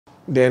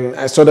Then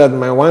I saw that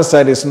my one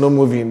side is not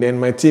moving. Then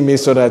my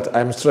teammates saw that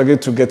I'm struggling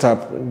to get up.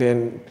 Then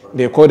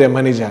they called the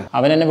manager.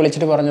 അവൻ എന്നെ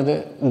വിളിച്ചിട്ട് പറഞ്ഞത്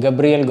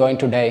Gabriel going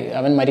to die,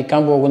 അവൻ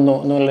മരിക്കാൻ പോകുന്നു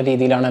എന്നുള്ള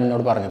രീതിയിലാണ്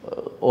എന്നോട് പറഞ്ഞത്.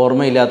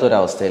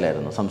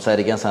 ഓർമ്മയില്ലാത്തൊരവസ്ഥയിലായിരുന്നു,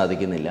 സംസാരിക്കാൻ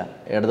സാധിക്കുന്നില്ല,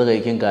 ഇടത്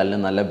കൈക്കും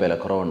കാലിനും നല്ല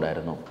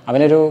ബലക്കുറവുണ്ടായിരുന്നു.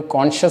 അവനൊരു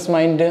കോൺഷ്യസ്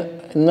മൈൻഡ്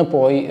ഇന്ന്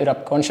പോയി ഒരു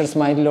അബ് കോൺഷ്യസ്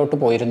മൈൻഡിലോട്ട്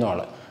പോയിരുന്നു ആൾ.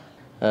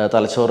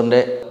 തലച്ചോറിൻ്റെ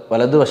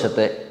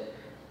വലതുവശത്തെ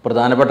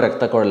പ്രധാനപ്പെട്ട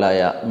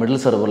രക്തക്കുഴലായ മിഡിൽ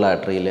സെറിബ്രൽ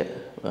ആർട്ടറിയിൽ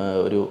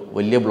ഒരു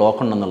വലിയ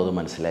ബ്ലോക്ക് ഉണ്ടെന്നുള്ളത്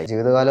മനസ്സിലായി.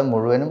 ജീവിതകാലം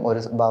മുഴുവനും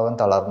ഒരു ഭാഗം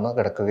തളർന്നു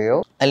കിടക്കുകയോ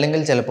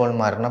അല്ലെങ്കിൽ ചിലപ്പോൾ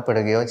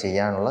മരണപ്പെടുകയോ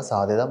ചെയ്യാനുള്ള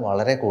സാധ്യത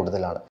വളരെ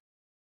കൂടുതലാണ്.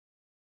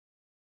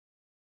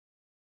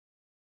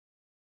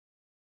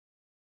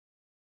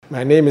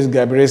 My name is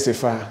GABRIEL,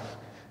 SEFA,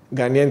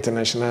 Ghanaian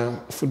international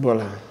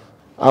footballer.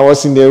 I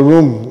was in the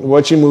room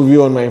watching movie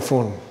on my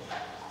phone.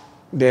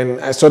 Then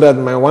I saw that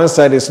my one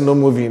side is not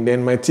moving. Then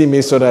my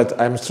teammates saw that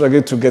I'm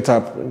struggling to get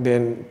up.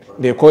 Then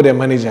they called the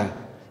manager.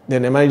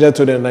 Then the manager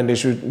told them that they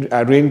should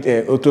arrange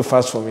auto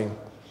fast for me.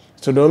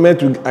 So the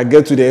moment I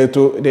get to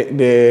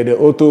the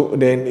auto,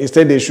 then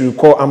instead they should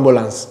call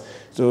ambulance.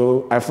 So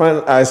I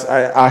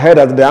heard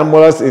that the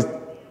ambulance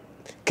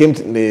came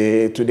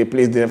to the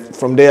place.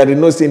 From there, I did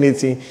not see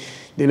anything.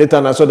 Then later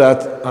I saw that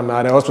I'm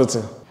at the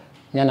hospital.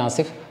 ഞാൻ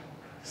ആസിഫ്.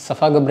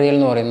 സഫ Gabriel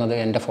എന്ന് പറയുന്നത്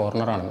എൻ്റെ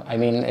ഫോറിനറാണ്. I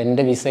mean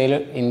എൻ്റെ വിസയിൽ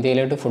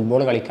ഇന്ത്യയിലോട്ട്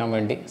football കളിക്കാൻ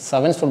വേണ്ടി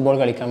sevens football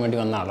കളിക്കാൻ വേണ്ടി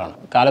വന്ന ആളാണ്.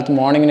 കാലത്ത്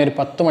മോർണിംഗിന് ഒരു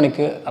 10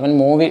 മണിക്ക് അവൻ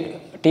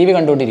ടി വി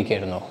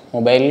കണ്ടുകൊണ്ടിരിക്കുകയായിരുന്നു.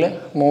 മൊബൈലിൽ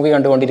മൂവി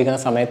കണ്ടുകൊണ്ടിരിക്കുന്ന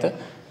സമയത്ത്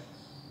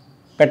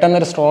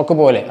പെട്ടെന്നൊരു സ്ട്രോക്ക്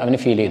പോലെ അവന്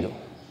ഫീൽ ചെയ്തു.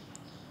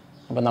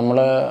 അപ്പോൾ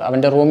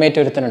അവൻ്റെ റൂംമേറ്റ്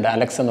ഒരുത്തനുണ്ട്,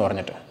 അലക്സ് എന്ന്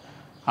പറഞ്ഞിട്ട്.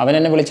 അവൻ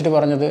എന്നെ വിളിച്ചിട്ട്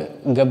പറഞ്ഞത്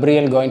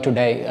ഗബ്രിയൽ ഗോയിങ് ടു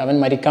ഡൈ, അവൻ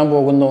മരിക്കാൻ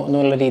പോകുന്നു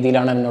എന്നുള്ള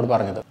രീതിയിലാണ് എന്നോട്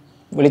പറഞ്ഞത്.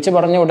 വിളിച്ച്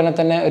പറഞ്ഞ ഉടനെ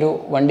തന്നെ ഒരു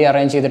വണ്ടി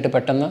അറേഞ്ച് ചെയ്തിട്ട്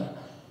പെട്ടെന്ന്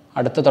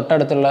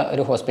തൊട്ടടുത്തുള്ള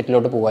ഒരു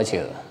ഹോസ്പിറ്റലിലോട്ട് പോവുക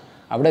ചെയ്തത്.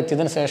 അവിടെ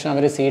എത്തിയതിന് ശേഷം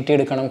അവർ CT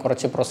എടുക്കണം,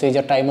 കുറച്ച്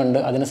പ്രൊസീജിയർ ടൈം ഉണ്ട്,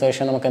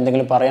 അതിനുശേഷം നമുക്ക്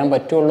എന്തെങ്കിലും പറയാൻ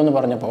പറ്റുള്ളൂ എന്ന്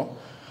പറഞ്ഞപ്പോൾ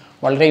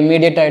വളരെ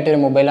ഇമ്മീഡിയറ്റ് ആയിട്ട് ഒരു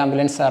മൊബൈൽ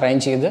ആംബുലൻസ്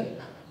അറേഞ്ച് ചെയ്ത്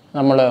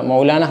നമ്മൾ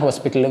മൗലാന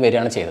ഹോസ്പിറ്റലിൽ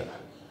വരികയാണ് ചെയ്തത്.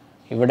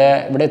 ഇവിടെ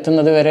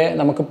എത്തുന്നത് വരെ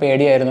നമുക്ക്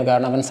പേടിയായിരുന്നു,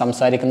 കാരണം അവൻ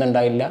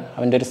സംസാരിക്കുന്നുണ്ടായില്ല,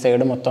 അവൻ്റെ ഒരു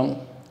സൈഡ് മൊത്തം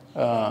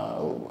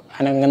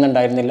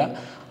അനങ്ങുന്നുണ്ടായിരുന്നില്ല.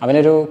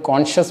 അവനൊരു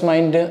കോൺഷ്യസ്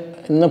മൈൻഡ്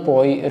ഇന്ന്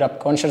പോയി ഒരു അബ്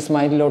കോൺഷ്യസ്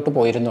മൈൻഡിലോട്ട്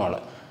പോയിരുന്നു ആൾ.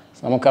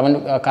 അവൻ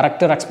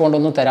കറക്റ്റ് റെസ്പോണ്ട്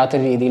ഒന്നും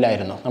തരാത്തൊരു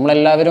രീതിയിലായിരുന്നു.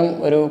 നമ്മളെല്ലാവരും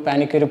ഒരു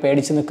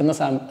പേടിച്ച് നിൽക്കുന്ന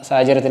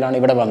സാഹചര്യത്തിലാണ്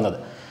ഇവിടെ വന്നത്.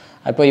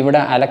 അപ്പോൾ ഇവിടെ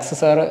അലക്സ്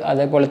സാർ,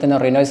 അതേപോലെ തന്നെ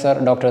റിനോയ് സാർ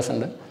ഡോക്ടേഴ്സ്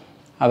ഉണ്ട്.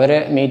 അവരെ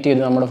മീറ്റ്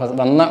ചെയ്തു, നമ്മൾ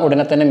വന്ന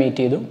ഉടനെ തന്നെ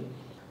മീറ്റ് ചെയ്തു.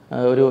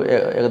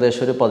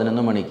 ഏകദേശം ഒരു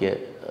 11 മണിക്ക്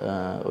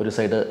ഒരു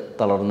സൈഡ്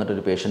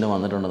തളർന്നിട്ടൊരു പേഷ്യൻ്റ്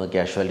വന്നിട്ടുണ്ടെന്ന്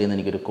കാഷ്വാലിറ്റിയിൽ നിന്ന്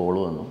എനിക്കൊരു കോൾ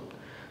വന്നു.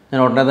 ഞാൻ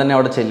ഉടനെ തന്നെ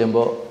അവിടെ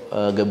ചെല്ലുമ്പോൾ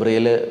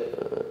ഗബ്രിയൽ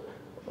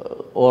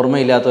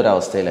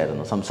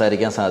ഓർമ്മയില്ലാത്തൊരവസ്ഥയിലായിരുന്നു,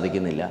 സംസാരിക്കാൻ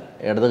സാധിക്കുന്നില്ല,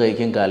 ഇടത്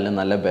കൈക്കും കാലിനും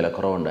നല്ല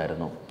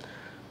ബലക്കുറവുണ്ടായിരുന്നു.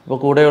 അപ്പോൾ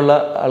കൂടെയുള്ള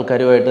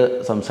ആൾക്കാരുമായിട്ട്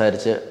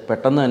സംസാരിച്ച്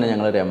പെട്ടെന്ന് തന്നെ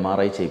ഞങ്ങളൊരു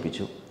MRI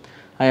ചെയ്യിപ്പിച്ചു.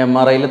 ആ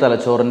MRIയിൽ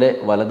തലച്ചോറിൻ്റെ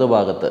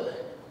വലതുഭാഗത്ത്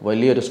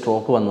വലിയൊരു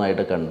സ്ട്രോക്ക്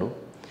വന്നതായിട്ട് കണ്ടു.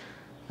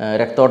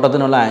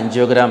 രക്തോട്ടത്തിനുള്ള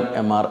ആൻജിയോഗ്രാം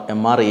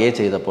MRA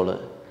ചെയ്തപ്പോൾ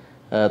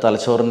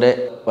തലച്ചോറിൻ്റെ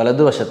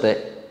വലതുവശത്തെ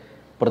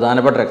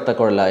പ്രധാനപ്പെട്ട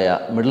രക്തക്കുഴലായ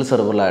മിഡിൽ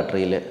സെറിബ്രൽ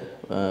ആർട്ടറിയിൽ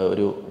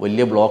ഒരു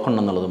വലിയ ബ്ലോക്ക്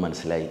ഉണ്ടെന്നുള്ളത്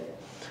മനസ്സിലായി.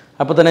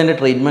 അപ്പോൾ തന്നെ എൻ്റെ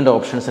ട്രീറ്റ്മെൻറ്റ്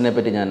ഓപ്ഷൻസിനെ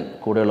പറ്റി ഞാൻ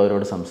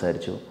കൂടെയുള്ളവരോട്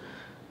സംസാരിച്ചു.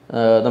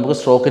 നമുക്ക്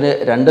സ്ട്രോക്കിന്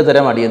 2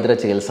 തരം അടിയന്തര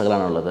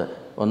ചികിത്സകളാണുള്ളത്.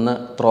 ഒന്ന്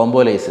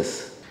ത്രോംബോലൈസിസ്.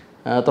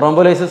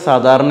 ത്രോംബോലൈസിസ്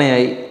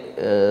സാധാരണയായി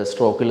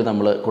സ്ട്രോക്കിൽ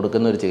നമ്മൾ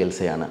കൊടുക്കുന്ന ഒരു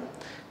ചികിത്സയാണ്.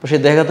 പക്ഷേ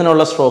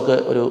ഇദ്ദേഹത്തിനുള്ള സ്ട്രോക്ക്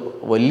ഒരു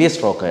വലിയ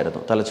സ്ട്രോക്കായിരുന്നു.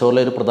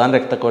 തലച്ചോറിലെ ഒരു പ്രധാന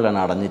രക്തക്കുഴലാണ്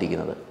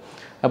അടഞ്ഞിരിക്കുന്നത്.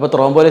 അപ്പോൾ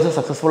ത്രോംബോലൈസിസ്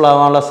സക്സസ്ഫുൾ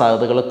ആവാനുള്ള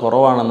സാധ്യതകൾ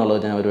കുറവാണെന്നുള്ളത്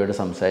ഞാൻ അവരോട്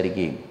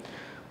സംസാരിക്കുകയും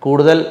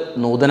കൂടുതൽ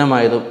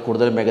നൂതനമായതും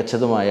കൂടുതൽ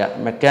മികച്ചതുമായ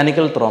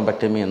മെക്കാനിക്കൽ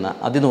ത്രോംബക്ടമി എന്ന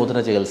അതിനൂതന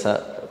ചികിത്സ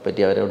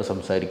പറ്റി അവരോട്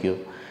സംസാരിക്കുകയും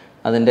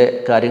അതിൻ്റെ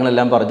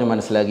കാര്യങ്ങളെല്ലാം പറഞ്ഞു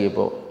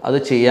മനസ്സിലാക്കിയപ്പോൾ അത്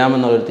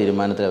ചെയ്യാമെന്നുള്ളൊരു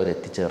തീരുമാനത്തിൽ അവർ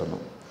എത്തിച്ചേർന്നു.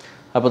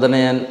 അപ്പോൾ തന്നെ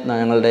ഞാൻ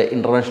ഞങ്ങളുടെ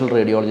ഇൻ്റർവെൻഷണൽ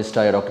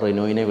റേഡിയോളജിസ്റ്റായ ഡോക്ടർ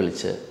റിനോയിനെ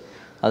വിളിച്ച്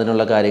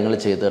അതിനുള്ള കാര്യങ്ങൾ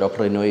ചെയ്ത്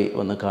ഡോക്ടർ റിനോയ്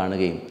വന്ന്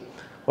കാണുകയും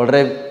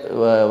വളരെ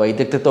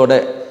വൈദഗ്ധ്യത്തോടെ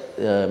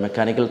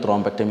മെക്കാനിക്കൽ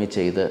ത്രോംബക്ടമി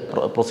ചെയ്ത്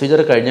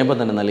പ്രൊസീജിയർ കഴിഞ്ഞപ്പോൾ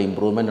തന്നെ നല്ല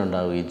ഇമ്പ്രൂവ്മെൻ്റ്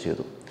ഉണ്ടാവുകയും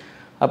ചെയ്തു.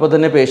 അപ്പോൾ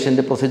തന്നെ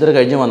പേഷ്യൻ്റ് പ്രൊസീജിയർ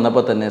കഴിഞ്ഞ്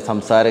വന്നപ്പോൾ തന്നെ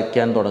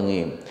സംസാരിക്കാൻ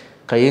തുടങ്ങുകയും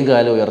കൈയും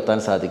കാലും ഉയർത്താൻ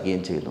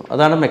സാധിക്കുകയും ചെയ്യുന്നു.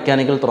 അതാണ്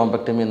മെക്കാനിക്കൽ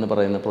ത്രോംബക്ടമി എന്ന്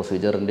പറയുന്ന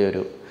പ്രൊസീജിയറിൻ്റെ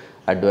ഒരു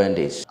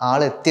അഡ്വാൻറ്റേജ്.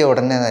 ആളെത്തിയ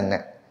ഉടനെ തന്നെ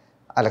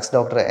അലക്സ്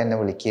ഡോക്ടർ എന്നെ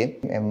വിളിക്കുകയും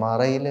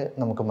MRIയിൽ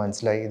നമുക്ക്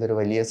മനസ്സിലായി ഇതൊരു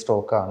വലിയ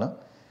സ്ട്രോക്കാണ്.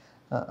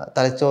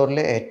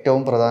 തലച്ചോറിലെ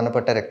ഏറ്റവും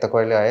പ്രധാനപ്പെട്ട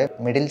രക്തക്കുഴലായ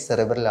മിഡിൽ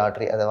സെറിബ്രൽ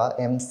ആർട്ടറി അഥവാ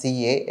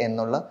MCA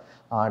എന്നുള്ള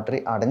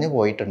ആർട്ടറി അടഞ്ഞു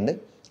പോയിട്ടുണ്ട്.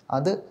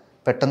 അത്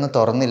പെട്ടെന്ന്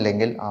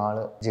തുറന്നില്ലെങ്കിൽ ആൾ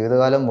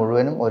ജീവിതകാലം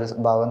മുഴുവനും ഒരു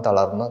ഭാഗം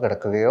തളർന്നു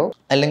കിടക്കുകയോ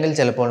അല്ലെങ്കിൽ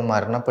ചിലപ്പോൾ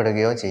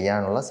മരണപ്പെടുകയോ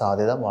ചെയ്യാനുള്ള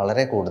സാധ്യത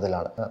വളരെ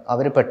കൂടുതലാണ്.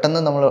 അവർ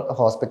പെട്ടെന്ന് നമ്മൾ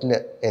ഹോസ്പിറ്റലിൽ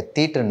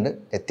എത്തിയിട്ടുണ്ട്.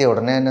 എത്തിയ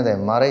ഉടനെ തന്നെ അത്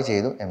MRI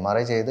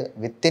ചെയ്ത്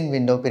വിത്തിൻ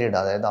വിൻഡോ പീരീഡ്,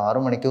 അതായത്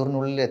 6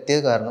 മണിക്കൂറിനുള്ളിൽ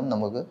എത്തിയത് കാരണം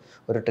നമുക്ക്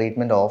ഒരു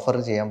ട്രീറ്റ്മെൻറ്റ് ഓഫർ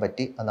ചെയ്യാൻ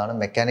പറ്റി. അതാണ്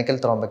മെക്കാനിക്കൽ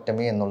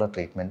ത്രോംബക്ടമി എന്നുള്ള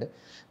ട്രീറ്റ്മെൻറ്റ്.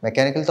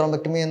 മെക്കാനിക്കൽ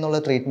ത്രോംബക്ടമി എന്നുള്ള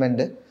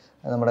ട്രീറ്റ്മെൻറ്റ്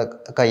നമ്മുടെ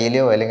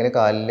കയ്യിലെയോ അല്ലെങ്കിൽ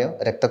കാലിലെയോ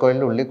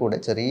രക്തക്കുഴലിൻ്റെ ഉള്ളിൽ കൂടെ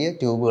ചെറിയ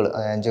ട്യൂബുകൾ,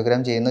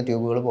 ആൻജിയോഗ്രാം ചെയ്യുന്ന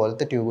ട്യൂബുകൾ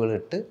പോലത്തെ ട്യൂബുകൾ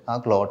ഇട്ട് ആ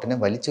ക്ലോട്ടിനെ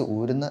വലിച്ച്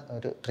ഊരുന്ന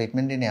ഒരു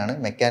ട്രീറ്റ്മെൻറ്റിനെയാണ്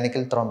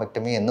മെക്കാനിക്കൽ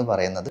ത്രോംബക്ടമി എന്ന്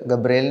പറയുന്നത്.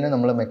 ഗബ്രിയലിന്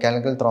നമ്മൾ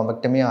മെക്കാനിക്കൽ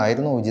ത്രോംബക്ടമി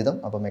ആയിരുന്നു ഉചിതം.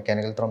 അപ്പോൾ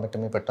മെക്കാനിക്കൽ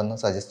ത്രോംബക്ടമി പെട്ടെന്ന്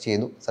സജസ്റ്റ്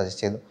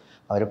ചെയ്തു.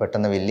 അവർ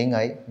പെട്ടെന്ന് വില്ലിംഗ്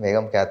ആയി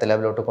വേഗം കാത്ത്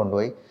ലാബിലോട്ട്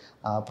കൊണ്ടുപോയി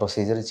ആ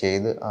പ്രൊസീജിയർ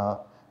ചെയ്ത് ആ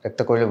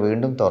രക്തക്കുഴൽ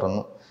വീണ്ടും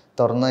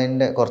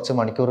തുറന്നതിൻ്റെ കുറച്ച്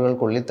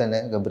മണിക്കൂറുകൾക്കുള്ളിൽ തന്നെ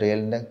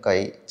ഗബ്രിയേലിൻ്റെ കൈ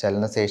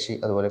ചലനശേഷി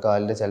അതുപോലെ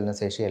കാലിൻ്റെ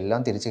ചലനശേഷി എല്ലാം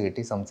തിരിച്ചു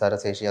കിട്ടി,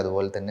 സംസാരശേഷി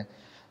അതുപോലെ തന്നെ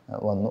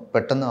വന്നു.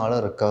 പെട്ടെന്ന് ആൾ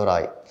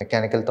റിക്കവറായി.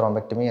 മെക്കാനിക്കൽ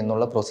ത്രോംബക്ടമി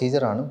എന്നുള്ള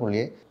പ്രൊസീജിയറാണ്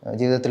പുള്ളിയെ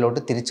ജീവിതത്തിലോട്ട്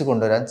തിരിച്ചു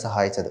കൊണ്ടുവരാൻ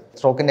സഹായിച്ചത്.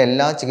 സ്ട്രോക്കിൻ്റെ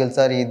എല്ലാ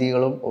ചികിത്സാ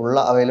രീതികളും ഉള്ള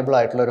അവൈലബിൾ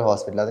ആയിട്ടുള്ള ഒരു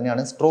ഹോസ്പിറ്റൽ,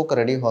 അതിനെയാണ് സ്ട്രോക്ക്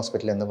റെഡി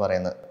ഹോസ്പിറ്റൽ എന്ന്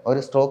പറയുന്നത്.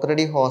 ഒരു സ്ട്രോക്ക്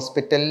റെഡി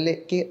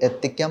ഹോസ്പിറ്റലിലേക്ക്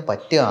എത്തിക്കാൻ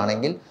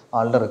പറ്റുകയാണെങ്കിൽ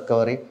ആളുടെ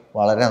റിക്കവറി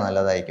വളരെ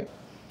നല്ലതായിരിക്കും.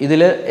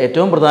 ഇതിൽ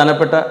ഏറ്റവും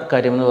പ്രധാനപ്പെട്ട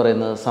കാര്യമെന്ന്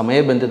പറയുന്നത്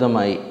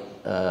സമയബന്ധിതമായി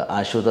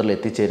ആശുപത്രിയിൽ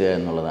എത്തിച്ചേരുക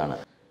എന്നുള്ളതാണ്.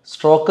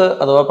 സ്ട്രോക്ക്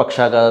അഥവാ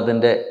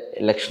പക്ഷാഘാതത്തിൻ്റെ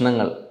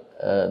ലക്ഷണങ്ങൾ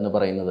എന്ന്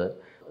പറയുന്നത്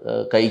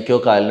കൈക്കോ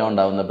കാലിനോ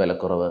ഉണ്ടാകുന്ന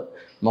ബലക്കുറവ്,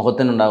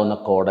 മുഖത്തിനുണ്ടാകുന്ന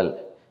കോടൽ,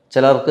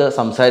 ചിലർക്ക്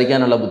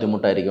സംസാരിക്കാനുള്ള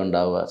ബുദ്ധിമുട്ടായിരിക്കും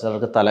ഉണ്ടാവുക,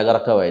 ചിലർക്ക്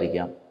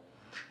തലകറക്കമായിരിക്കാം.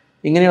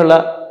 ഇങ്ങനെയുള്ള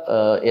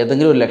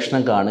ഏതെങ്കിലും ഒരു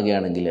ലക്ഷണം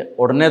കാണുകയാണെങ്കിൽ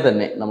ഉടനെ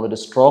തന്നെ നമ്മളൊരു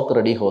സ്ട്രോക്ക്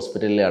റെഡി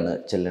ഹോസ്പിറ്റലിലാണ്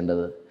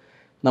ചെല്ലേണ്ടത്.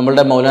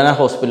 നമ്മളുടെ മൗലാന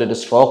ഹോസ്പിറ്റൽ ഒരു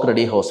സ്ട്രോക്ക്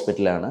റെഡി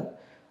ഹോസ്പിറ്റലാണ്.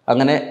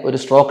 അങ്ങനെ ഒരു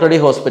സ്ട്രോക്ക് റെഡി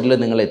ഹോസ്പിറ്റലിൽ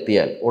നിങ്ങൾ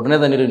എത്തിയാൽ ഉടനെ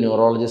തന്നെ ഒരു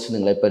ന്യൂറോളജിസ്റ്റ്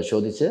നിങ്ങളെ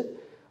പരിശോധിച്ച്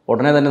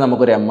ഉടനെ തന്നെ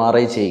നമുക്കൊരു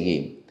MRI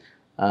ചെയ്യുകയും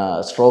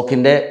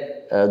സ്ട്രോക്കിൻ്റെ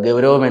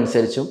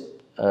ഗൗരവമനുസരിച്ചും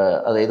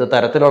അത് ഏത്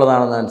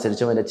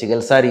തരത്തിലുള്ളതാണെന്നനുസരിച്ചും അതിൻ്റെ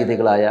ചികിത്സാ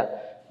രീതികളായ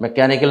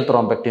മെക്കാനിക്കൽ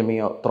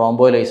ത്രോംബക്ടമിയോ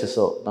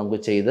ത്രോംബോലൈസിസോ നമുക്ക്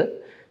ചെയ്ത്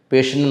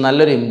പേഷ്യൻറ്റിന്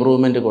നല്ലൊരു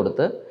ഇമ്പ്രൂവ്മെൻറ്റ്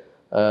കൊടുത്ത്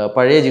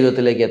പഴയ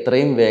ജീവിതത്തിലേക്ക്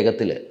എത്രയും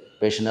വേഗത്തിൽ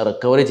പേഷ്യൻറ്റിനെ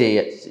റിക്കവറി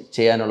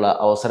ചെയ്യാനുള്ള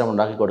അവസരം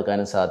ഉണ്ടാക്കി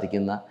കൊടുക്കാനും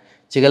സാധിക്കുന്ന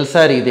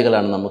ചികിത്സാ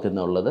രീതികളാണ്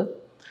നമുക്കിന്നുള്ളത്.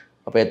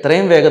 അപ്പോൾ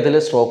എത്രയും വേഗത്തിൽ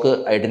സ്ട്രോക്ക്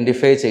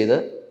ഐഡൻറ്റിഫൈ ചെയ്ത്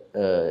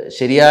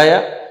ശരിയായ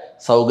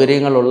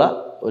സൗകര്യങ്ങളുള്ള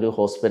ഒരു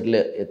ഹോസ്പിറ്റലിൽ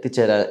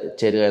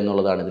ചേരുക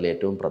എന്നുള്ളതാണ് ഇതിൽ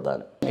ഏറ്റവും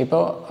പ്രധാനം.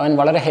 ഇപ്പോൾ അവൻ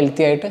വളരെ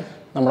ഹെൽത്തി ആയിട്ട്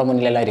നമ്മുടെ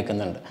മുന്നിലെല്ലാം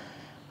ഇരിക്കുന്നുണ്ട്.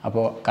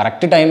 അപ്പോൾ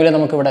കറക്റ്റ് ടൈമിൽ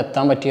നമുക്ക് ഇവിടെ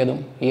എത്താൻ പറ്റിയതും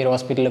ഈ ഒരു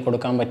ഹോസ്പിറ്റലിൽ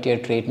കൊടുക്കാൻ പറ്റിയ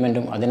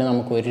ട്രീറ്റ്മെൻറ്റും അതിന്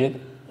നമുക്ക് ഒരു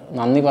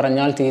നന്ദി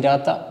പറഞ്ഞാൽ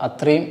തീരാത്ത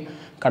അത്രയും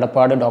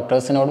കടപ്പാട്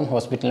ഡോക്ടേഴ്സിനോടും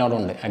ഹോസ്പിറ്റലിനോടും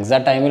ഉണ്ട്.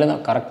 എക്സാക്ട് ടൈമിൽ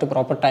കറക്റ്റ്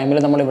പ്രോപ്പർ ടൈമിൽ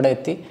നമ്മൾ ഇവിടെ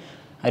എത്തി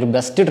ഒരു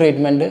ബെസ്റ്റ്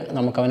ട്രീറ്റ്മെൻറ്റ്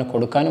നമുക്ക് അവന്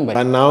കൊടുക്കാനും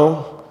പറ്റും.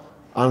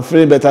 I'm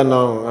feeling better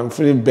now. I'm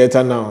feeling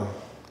better now.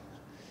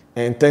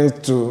 And thanks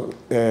to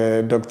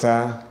doctor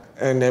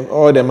and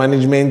all the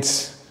management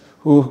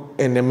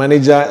and the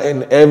manager and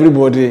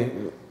everybody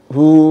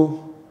who,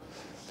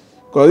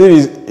 because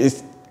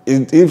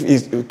if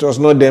it was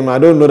not them, I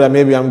don't know that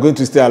maybe I'm going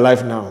to stay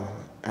alive now.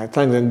 I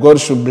thank them. God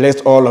should bless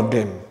all of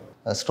them.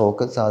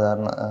 Stroke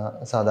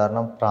സാധാരണ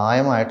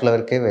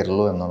പ്രായമായിട്ടുള്ളവർക്കേ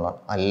വരുള്ളൂ എന്നുള്ളതാണ്.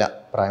 അല്ല,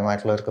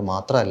 പ്രായമായിട്ടുള്ളവർക്ക്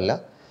മാത്രമല്ല,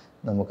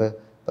 നമുക്ക്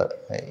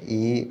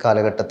ഈ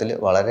കാലഘട്ടത്തിൽ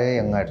വളരെ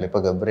young ആയിട്ടുള്ള,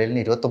 ഇപ്പോൾ ഗബ്രിയേലിന്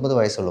 29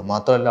 വയസ്സുള്ളൂ.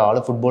 മാത്രമല്ല ആൾ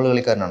ഫുട്ബോൾ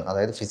കളിക്കാരനാണ്.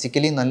 അതായത്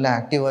ഫിസിക്കലി നല്ല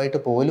ആക്റ്റീവായിട്ട്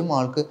പോലും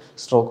ആൾക്ക്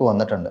സ്ട്രോക്ക്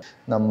വന്നിട്ടുണ്ട്.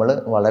 നമ്മൾ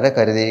വളരെ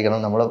കരുതിയിരിക്കണം.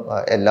 നമ്മൾ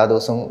എല്ലാ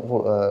ദിവസവും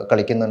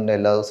കളിക്കുന്നുണ്ട്,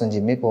 എല്ലാ ദിവസവും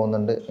ജിമ്മിൽ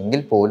പോകുന്നുണ്ട്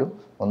എങ്കിൽ പോലും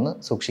ഒന്ന്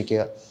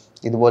സൂക്ഷിക്കുക.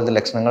 ഇതുപോലത്തെ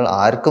ലക്ഷണങ്ങൾ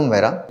ആർക്കും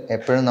വരാം.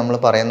 എപ്പോഴും നമ്മൾ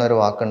പറയുന്ന ഒരു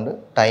വാക്കുണ്ട്,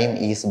 ടൈം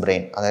ഈസ്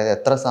ബ്രെയിൻ. അതായത്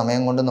എത്ര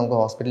സമയം കൊണ്ട് നമുക്ക്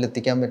ഹോസ്പിറ്റലിൽ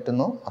എത്തിക്കാൻ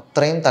പറ്റുന്നോ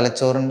അത്രയും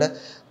തലച്ചോറിൻ്റെ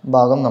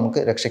ഭാഗം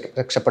നമുക്ക്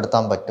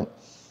രക്ഷപ്പെടുത്താൻ പറ്റും.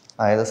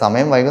 അതായത്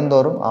സമയം വൈകും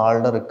തോറും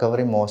ആളുടെ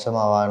റിക്കവറി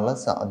മോശമാവാനുള്ള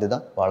സാധ്യത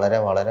വളരെ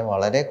വളരെ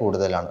വളരെ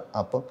കൂടുതലാണ്.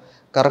 അപ്പോൾ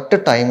കറക്റ്റ്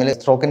ടൈമിൽ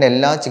സ്ട്രോക്കിൻ്റെ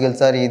എല്ലാ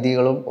ചികിത്സാ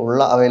രീതികളും ഉള്ള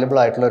അവൈലബിൾ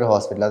ആയിട്ടുള്ള ഒരു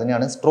ഹോസ്പിറ്റൽ,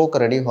 അതിനെയാണ്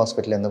സ്ട്രോക്ക് റെഡി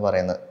ഹോസ്പിറ്റൽ എന്ന്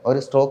പറയുന്നത്.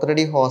 ഒരു സ്ട്രോക്ക്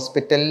റെഡി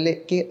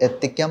ഹോസ്പിറ്റലിലേക്ക്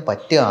എത്തിക്കാൻ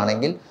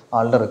പറ്റുകയാണെങ്കിൽ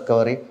ആളുടെ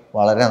റിക്കവറി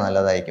വളരെ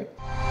നല്ലതായിരിക്കും.